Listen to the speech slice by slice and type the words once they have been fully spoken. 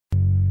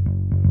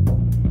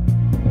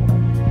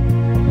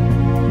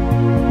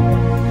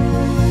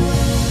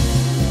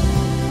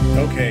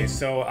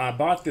So I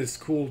bought this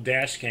cool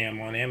dash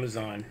cam on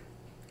Amazon,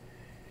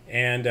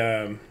 and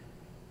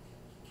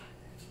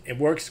it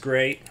works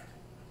great.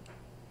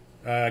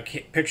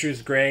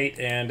 Pictures great,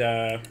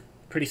 and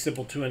pretty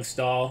simple to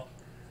install.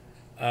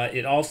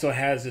 It also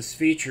has this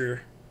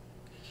feature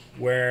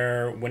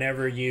where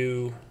whenever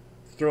you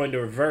throw into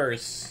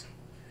reverse,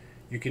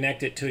 you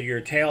connect it to your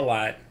tail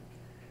light,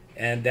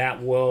 and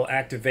that will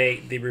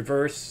activate the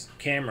reverse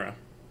camera.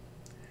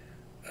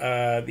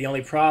 The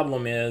only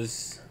problem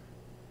is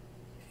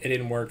it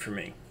didn't work for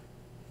me.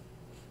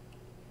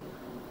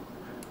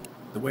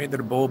 The way that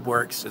a bulb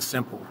works is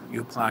simple. You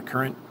apply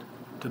current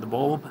to the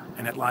bulb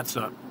and it lights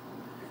up.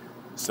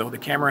 So the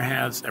camera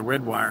has a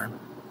red wire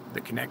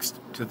that connects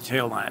to the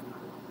tail light.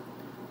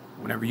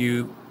 Whenever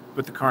you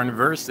put the car in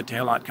reverse, the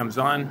tail light comes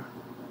on,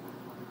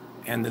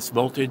 and this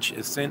voltage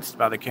is sensed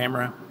by the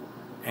camera,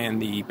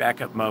 and the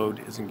backup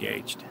mode is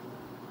engaged.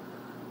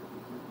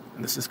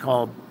 And this is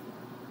called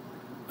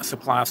a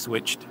supply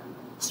switched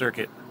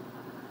circuit.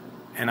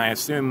 And I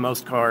assume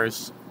most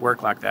cars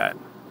work like that,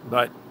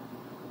 but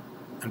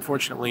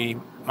unfortunately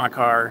my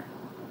car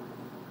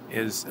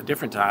is a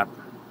different type,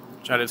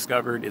 which I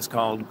discovered is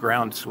called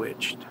ground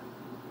switched,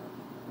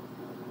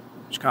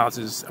 which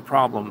causes a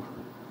problem,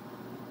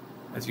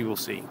 as you will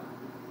see.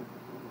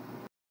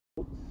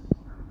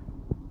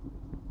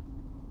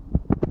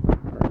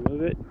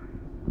 Remove it.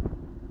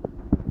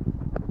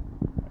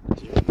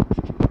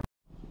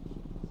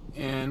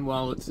 And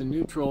while it's in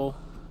neutral,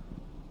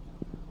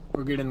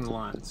 we're getting the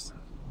lines.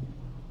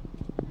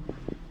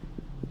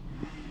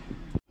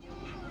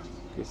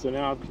 Okay, so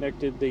now I've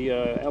connected the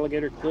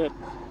alligator clip,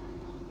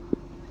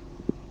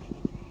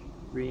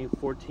 reading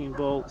 14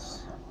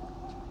 volts.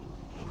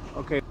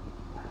 Okay.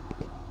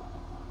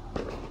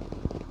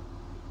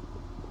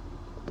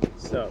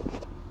 So,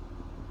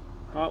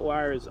 hot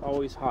wire is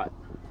always hot.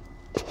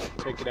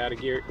 Take it out of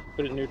gear,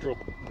 put it in neutral.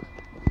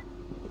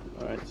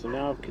 Alright, so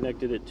now I've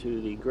connected it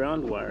to the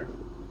ground wire.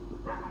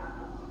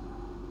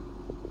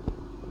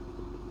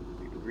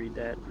 You can read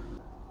that.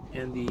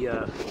 And the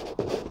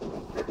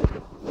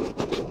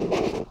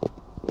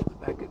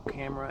backup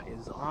camera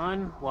is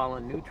on while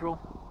in neutral.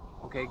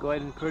 Okay, go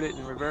ahead and put it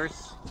in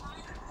reverse.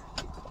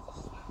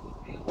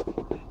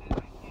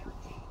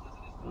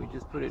 We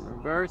just put it in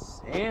reverse,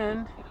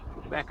 and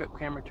backup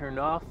camera turned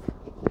off.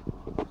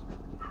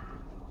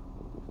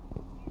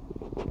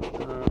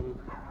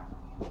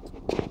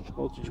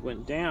 Voltage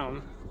went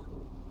down,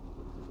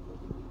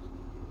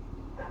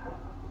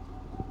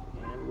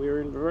 and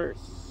we're in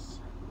reverse,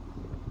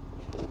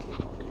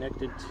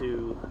 connected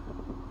to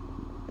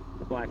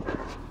black.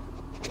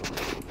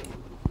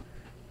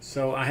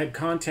 So I had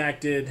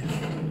contacted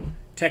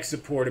tech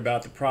support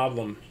about the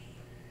problem,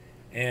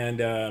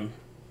 and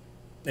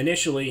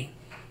initially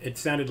it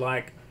sounded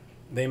like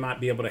they might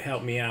be able to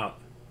help me out.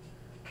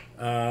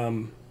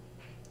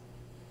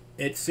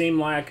 It seemed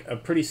like a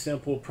pretty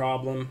simple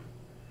problem,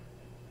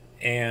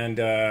 and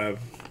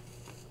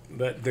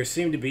but there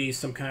seemed to be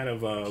some kind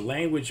of a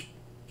language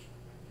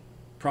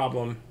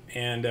problem,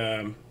 and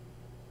I'm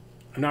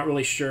not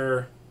really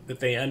sure that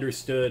they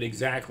understood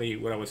exactly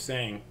what I was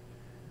saying.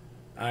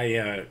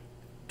 I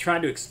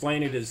tried to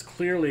explain it as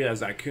clearly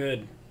as I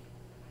could,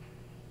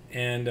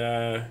 and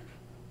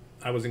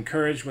I was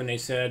encouraged when they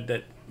said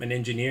that an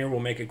engineer will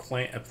make a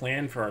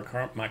plan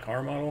for my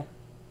car model.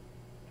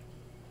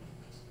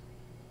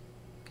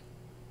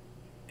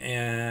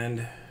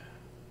 And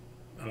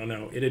I don't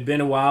know, it had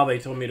been a while. They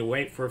told me to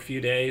wait for a few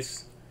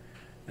days,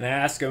 and I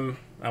asked them.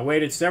 I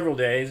waited several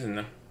days,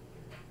 and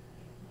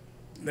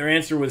their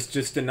answer was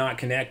just to not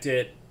connect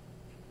it,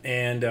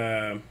 and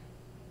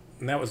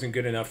that wasn't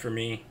good enough for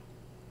me.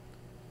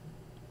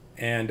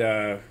 And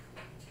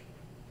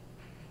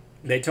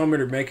they told me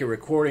to make a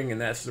recording,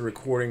 and that's the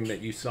recording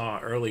that you saw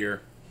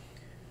earlier.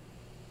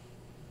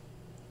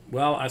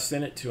 Well, I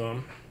sent it to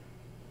them,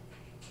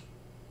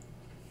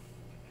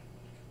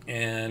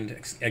 and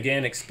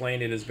again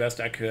explained it as best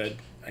I could.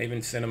 I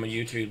even sent them a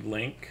YouTube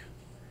link,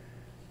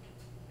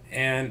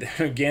 and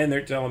again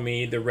they're telling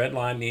me the red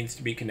line needs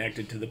to be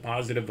connected to the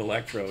positive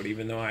electrode,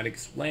 even though I'd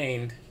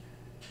explained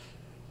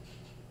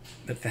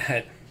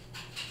that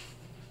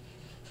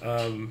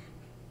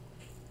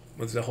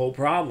was the whole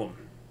problem.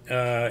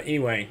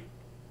 Anyway,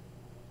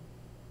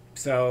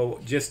 so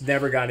just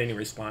never got any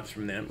response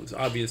from them. It was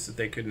obvious that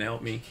they couldn't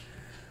help me.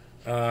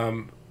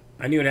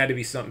 I knew it had to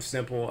be something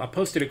simple. I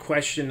posted a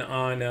question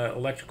on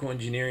Electrical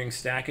Engineering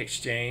Stack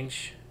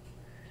Exchange,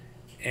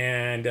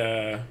 and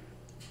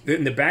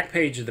in the back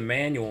page of the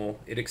manual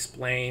it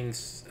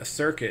explains a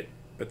circuit,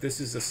 but this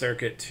is a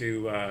circuit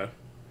to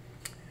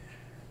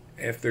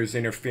if there's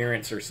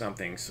interference or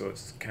something, so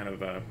it's kind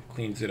of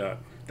cleans it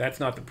up. That's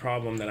not the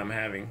problem that I'm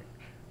having.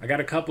 I got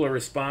a couple of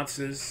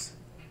responses,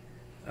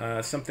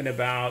 something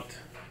about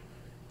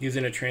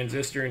using a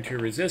transistor into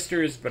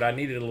resistors, but I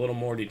needed a little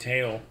more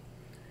detail.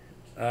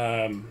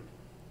 And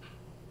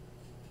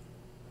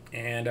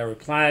I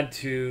replied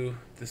to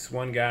this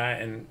one guy,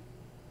 and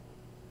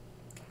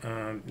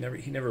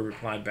he never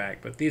replied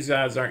back. But these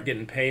guys aren't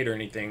getting paid or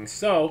anything,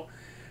 so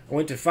I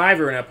went to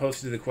Fiverr and I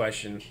posted the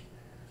question.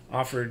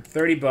 offered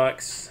 30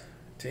 bucks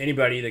to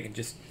anybody that can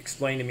just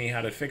explain to me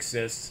how to fix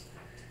this.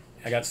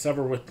 I got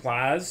several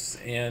replies,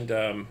 and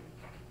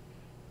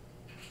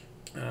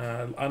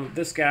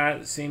this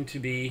guy seemed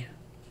to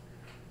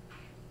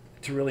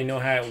really know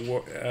how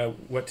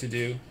what to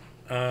do.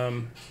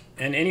 And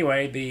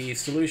anyway, the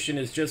solution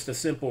is just a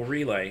simple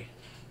relay.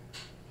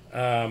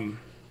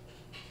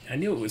 I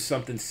knew it was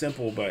something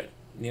simple, but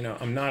you know,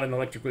 I'm not an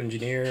electrical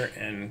engineer,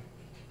 and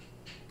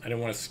I didn't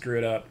want to screw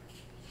it up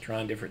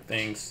trying different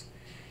things.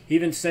 He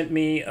even sent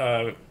me,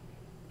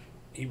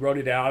 he wrote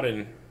it out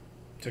and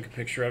took a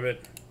picture of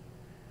it,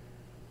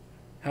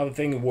 how the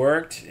thing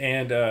worked,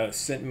 and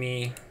sent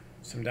me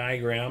some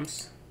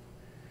diagrams,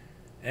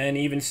 and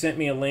even sent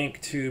me a link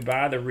to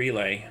buy the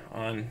relay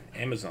on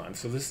Amazon.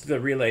 So this is the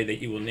relay that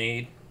you will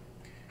need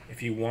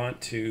if you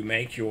want to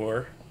make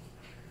your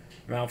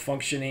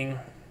malfunctioning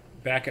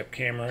backup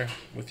camera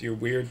with your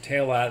weird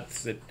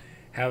taillights that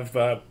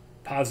have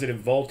positive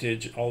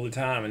voltage all the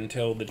time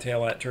until the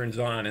taillight turns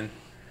on, and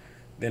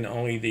then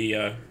only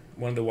the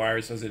one of the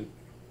wires has a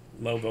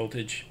low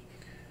voltage.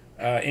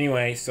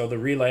 Anyway, so the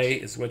relay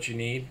is what you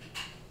need.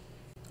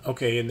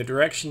 Okay, in the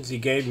directions he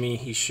gave me,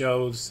 he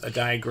shows a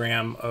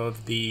diagram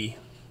of the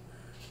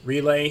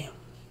relay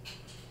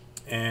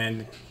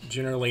and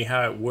generally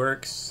how it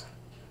works.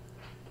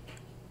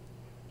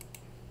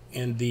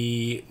 In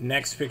the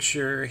next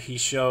picture, he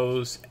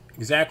shows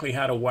exactly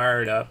how to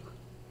wire it up.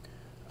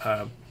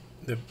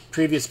 The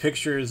previous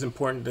picture is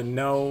important to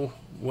know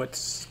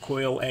what's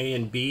coil A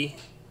and B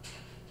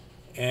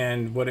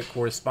and what it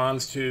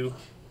corresponds to,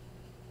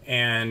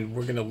 and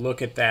we're going to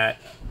look at that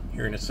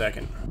here in a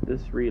second.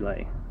 This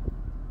relay.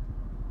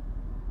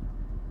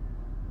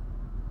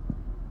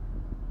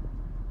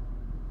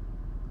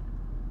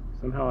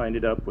 Somehow I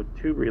ended up with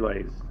two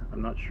relays.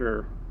 I'm not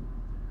sure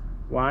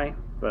why,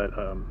 but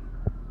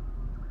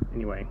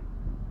anyway.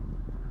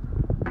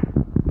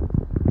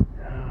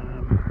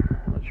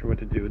 Not sure what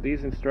to do with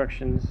these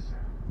instructions.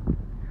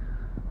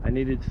 I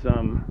needed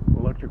some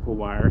electrical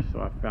wire,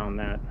 so I found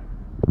that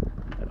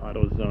at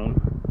AutoZone.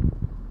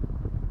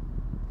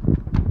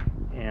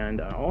 And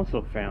I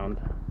also found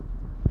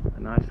a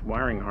nice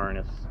wiring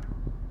harness.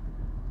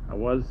 I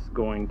was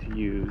going to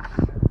use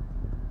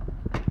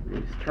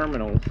these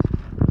terminals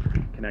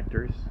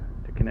connectors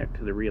to connect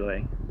to the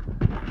relay,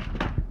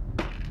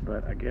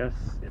 but I guess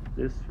if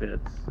this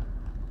fits,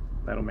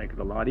 that'll make it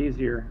a lot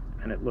easier,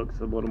 and it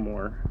looks a little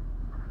more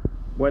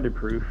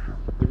weatherproof.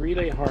 The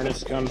relay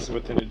harness comes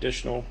with an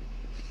additional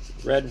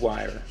red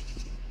wire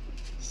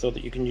so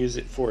that you can use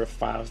it for a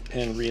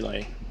 5-pin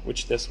relay,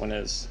 which this one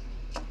is.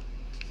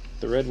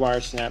 The red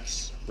wire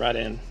snaps right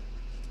in.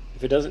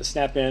 If it doesn't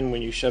snap in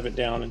when you shove it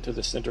down into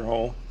the center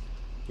hole,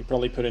 you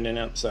probably put it in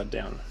upside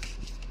down.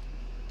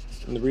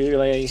 And the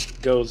relay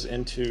goes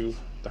into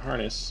the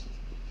harness.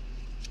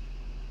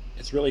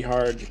 It's really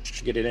hard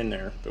to get it in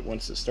there, but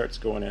once it starts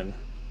going in,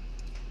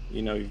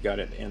 you know you've got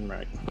it in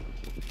right.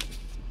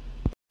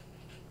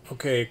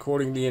 Okay,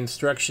 according to the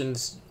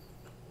instructions,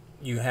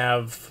 you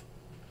have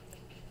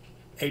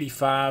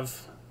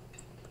 85,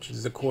 which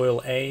is the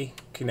coil A,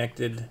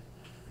 connected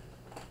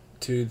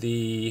to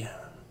the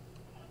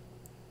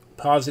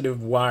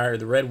positive wire,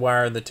 the red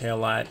wire of the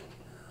taillight.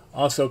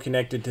 Also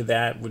connected to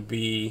that would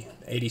be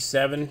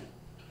 87,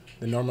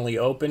 the normally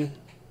open,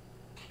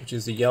 which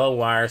is the yellow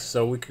wire.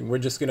 So we're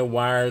just going to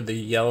wire the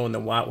yellow and the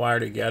white wire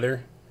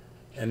together,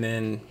 and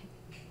then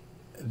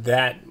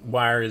that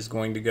wire is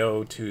going to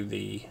go to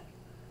the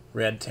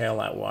red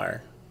taillight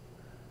wire.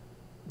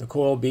 The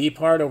coil B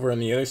part over on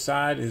the other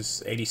side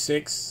is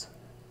 86.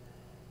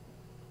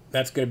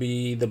 That's going to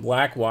be the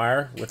black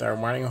wire with our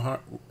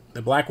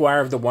the black wire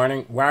of the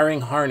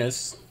wiring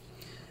harness,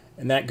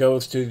 and that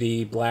goes to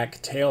the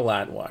black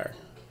taillight wire.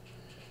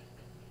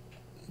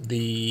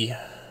 The,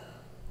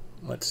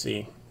 let's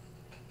see,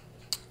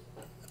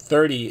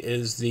 30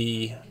 is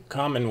the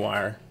common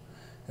wire,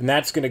 and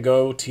that's going to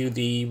go to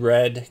the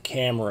red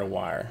camera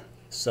wire.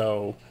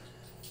 So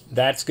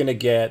that's going to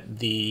get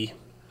the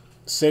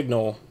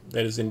signal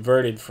that is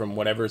inverted from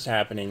whatever's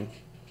happening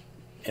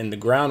in the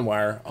ground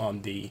wire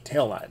on the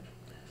taillight.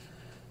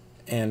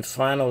 And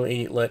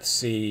finally, let's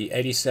see,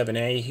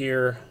 87A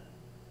here,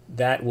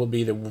 that will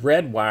be the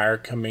red wire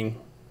coming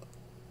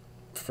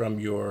from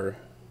your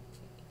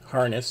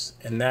harness,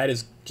 and that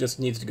is just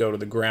needs to go to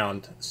the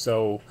ground.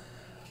 So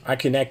I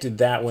connected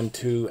that one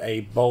to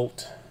a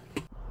bolt.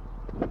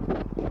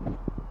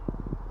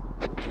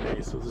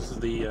 Okay, so this is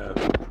the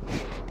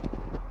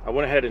I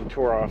went ahead and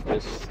tore off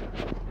this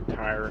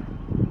entire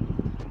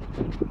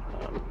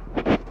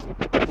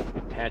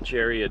hatch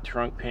area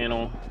trunk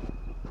panel,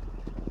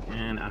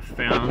 and I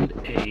found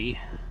a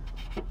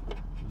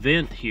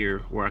vent here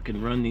where I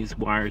can run these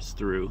wires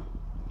through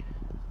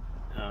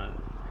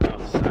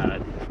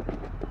outside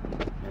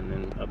and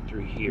then up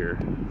through here.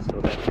 So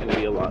that's going to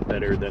be a lot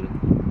better than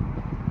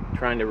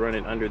trying to run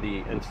it under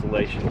the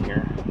insulation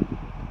here.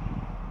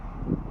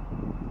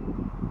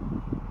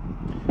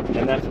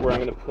 And that's where I'm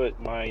going to put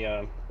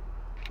my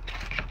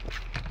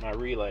my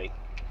relay.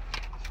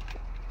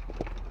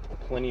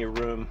 Plenty of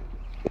room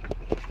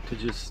to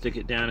just stick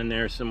it down in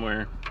there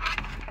somewhere.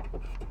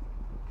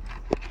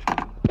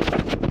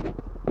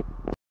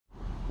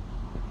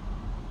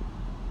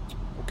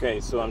 Okay,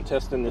 so I'm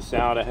testing this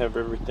out. I have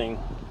everything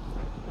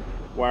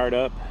wired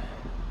up.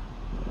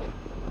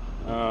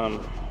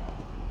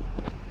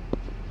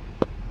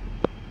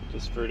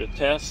 Just for the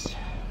test.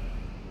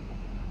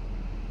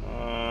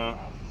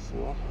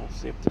 So let's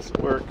see if this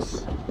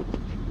works.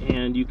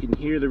 And you can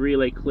hear the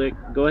relay click.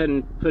 Go ahead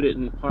and put it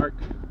in park.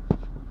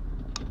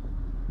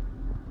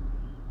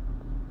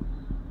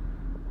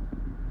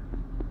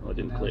 Oh, it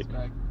didn't click.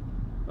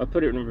 I'll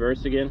put it in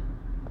reverse again.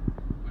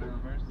 Put it in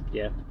reverse?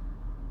 Yeah.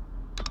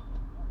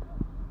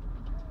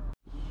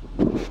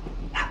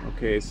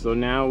 Okay, so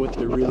now with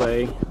the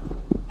relay,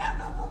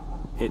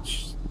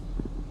 it's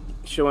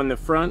showing the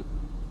front,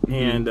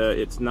 and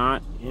it's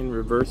not in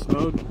reverse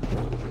mode.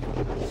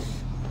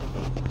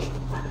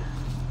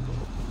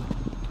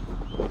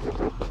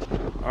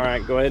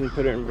 Alright, go ahead and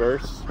put it in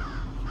reverse.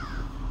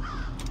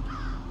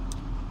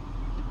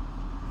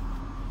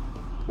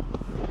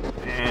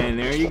 And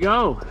there you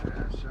go.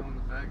 Showing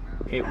the back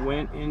now. It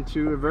went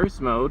into reverse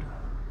mode.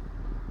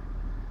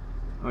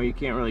 Oh, you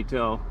can't really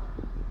tell.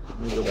 Let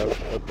me go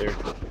back up there.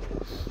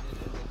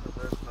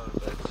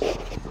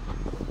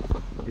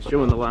 It's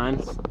showing the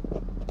lines,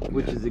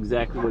 which is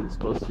exactly what it's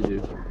supposed to do.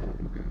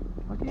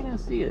 Why can't I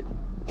see it?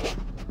 Is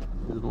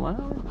it the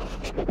line?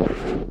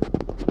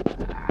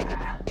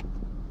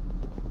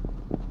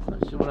 It's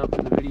not showing up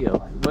in the video.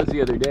 It was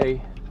the other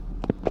day.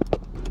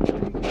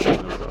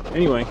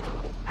 Anyway,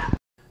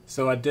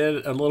 so I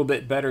did a little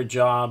bit better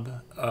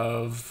job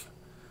of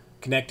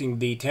connecting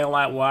the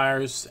taillight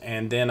wires,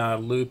 and then I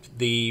looped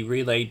the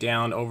relay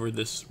down over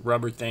this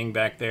rubber thing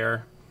back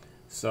there,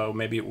 so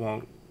maybe it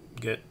won't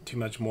get too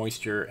much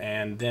moisture.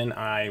 And then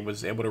I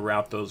was able to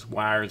route those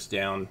wires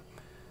down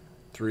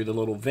through the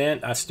little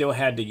vent. I still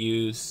had to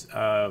use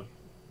kind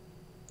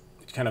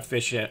of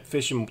fish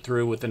them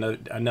through with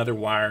another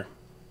wire.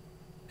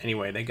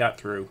 Anyway, they got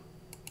through.